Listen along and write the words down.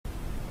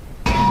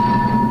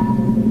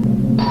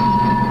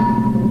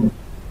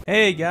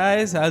Hey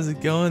guys, how's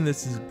it going?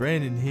 This is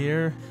Brandon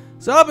here.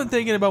 So I've been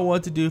thinking about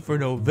what to do for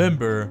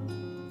November,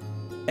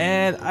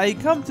 and I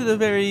come to the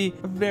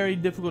very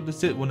difficult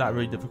decision. Well, not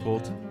really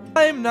difficult.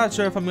 I'm not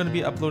sure if I'm going to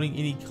be uploading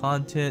any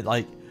content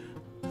like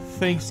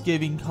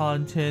Thanksgiving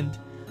content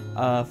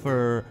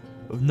for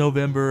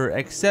November,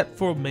 except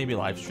for maybe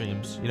live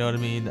streams. You know what I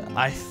mean?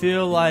 I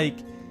feel like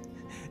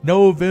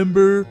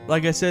November,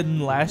 like I said in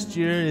last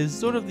year, is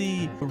sort of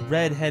the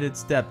red-headed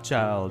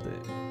stepchild.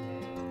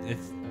 If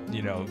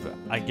you know,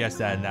 I guess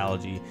that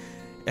analogy.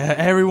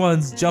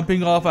 Everyone's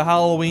jumping off of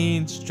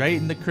Halloween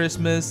straight into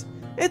Christmas.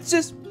 It's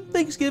just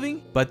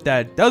Thanksgiving. But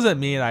that doesn't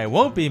mean I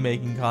won't be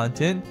making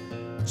content.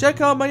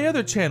 Check out my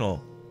other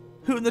channel,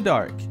 Hoot in the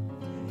Dark.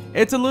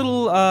 It's a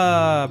little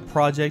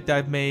project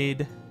I've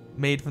made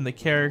from the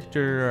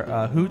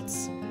character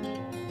Hoots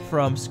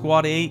from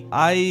Squad 8.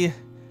 I've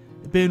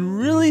been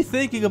really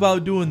thinking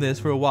about doing this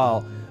for a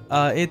while.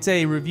 It's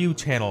a review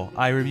channel.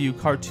 I review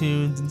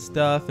cartoons and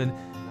stuff, and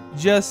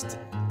just,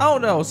 I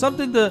don't know,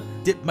 something to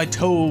dip my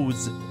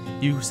toes,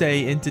 you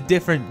say, into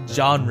different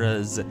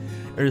genres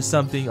or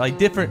something, like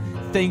different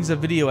things of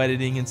video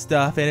editing and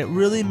stuff, and it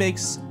really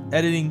makes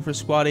editing for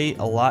Squad 8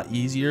 a lot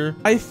easier.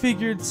 I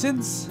figured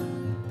since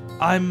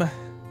I'm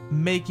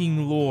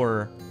making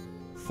lore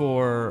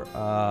for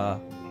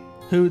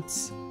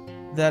Hoots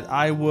that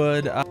I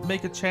would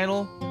make a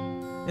channel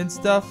and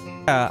stuff.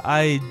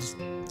 I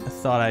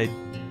just thought I'd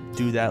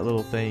do that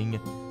little thing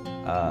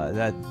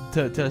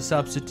to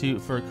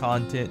substitute for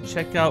content.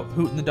 Check out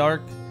Hoot in the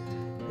Dark.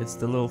 It's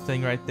the little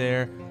thing right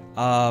there.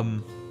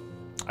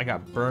 I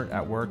got burnt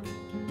at work.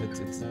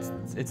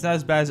 It's not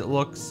as bad as it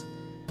looks.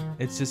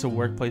 It's just a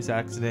workplace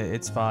accident.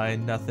 It's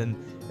fine. Nothing.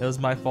 It was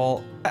my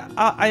fault.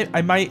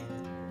 I might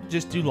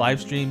just do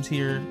live streams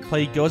here.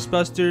 Play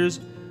Ghostbusters.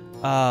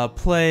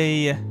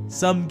 Play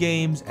some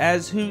games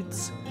as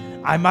Hoots.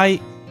 I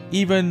might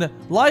even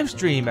live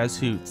stream as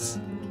Hoots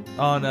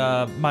on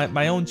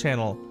my own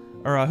channel,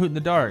 or Hoot in the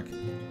Dark.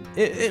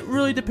 It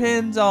really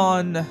depends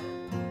on,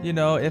 you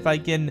know, if I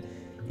can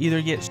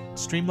either get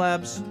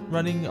Streamlabs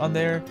running on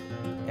there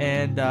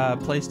and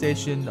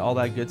PlayStation, all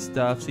that good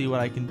stuff, see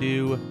what I can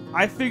do.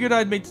 I figured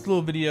I'd make this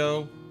little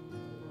video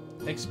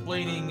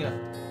explaining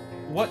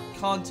what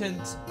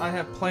content I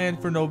have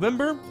planned for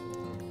November,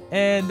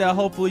 and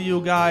hopefully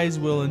you guys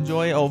will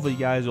enjoy it. Hopefully you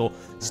guys will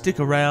stick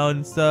around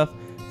and stuff.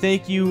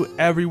 Thank you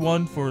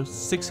everyone for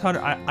 600.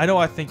 I know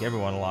I thank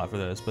everyone a lot for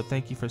this, but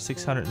thank you for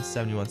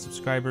 671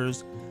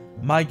 subscribers.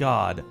 My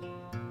God,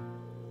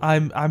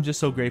 I'm just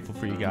so grateful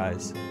for you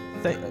guys.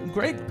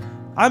 Great.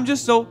 I'm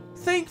just so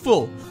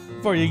thankful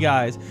for you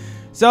guys.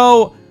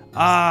 So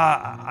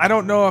I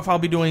don't know if I'll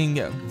be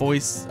doing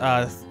voice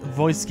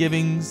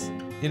givings.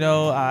 You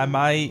know, I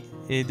might.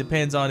 It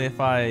depends on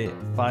if I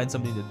find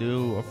something to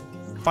do or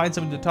find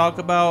something to talk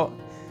about.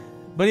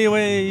 But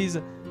anyways,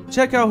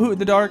 check out Hoot in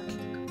the Dark.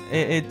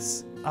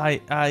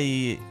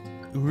 I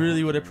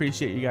really would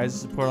appreciate you guys'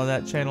 support on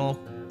that channel.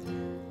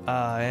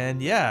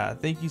 And yeah,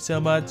 thank you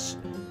so much.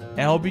 And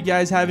I hope you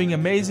guys having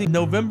amazing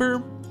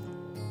November.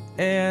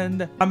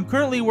 And I'm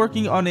currently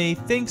working on a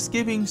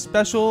Thanksgiving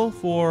special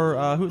for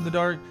Hoot in the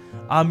Dark.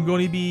 I'm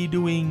going to be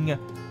doing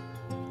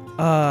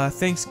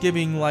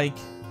Thanksgiving like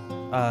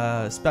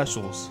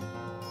specials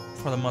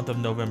for the month of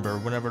November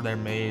whenever they're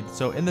made.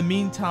 So in the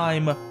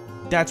meantime,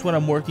 that's what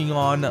I'm working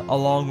on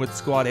along with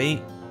Squad 8.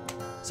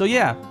 So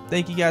yeah,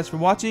 thank you guys for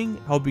watching.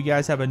 Hope you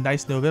guys have a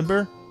nice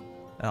November,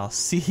 and I'll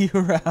see you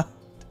around.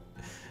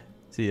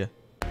 See ya.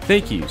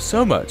 Thank you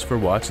so much for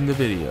watching the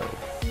video.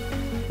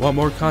 Want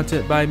more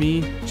content by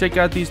me? Check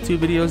out these 2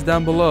 videos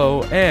down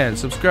below and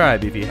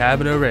subscribe if you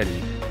haven't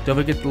already. Don't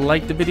forget to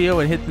like the video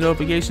and hit the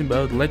notification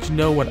bell to let you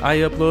know when I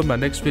upload my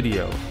next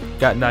video.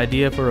 Got an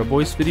idea for a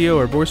voice video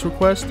or voice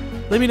request?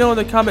 Let me know in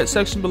the comment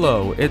section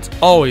below. It's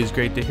always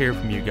great to hear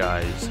from you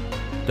guys.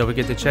 Don't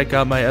forget to check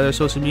out my other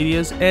social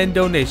medias and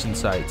donation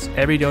sites.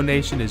 Every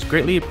donation is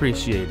greatly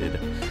appreciated.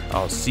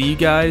 I'll see you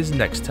guys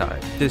next time.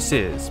 This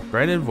is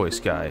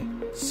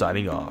BrandonVoiceGuy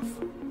signing off.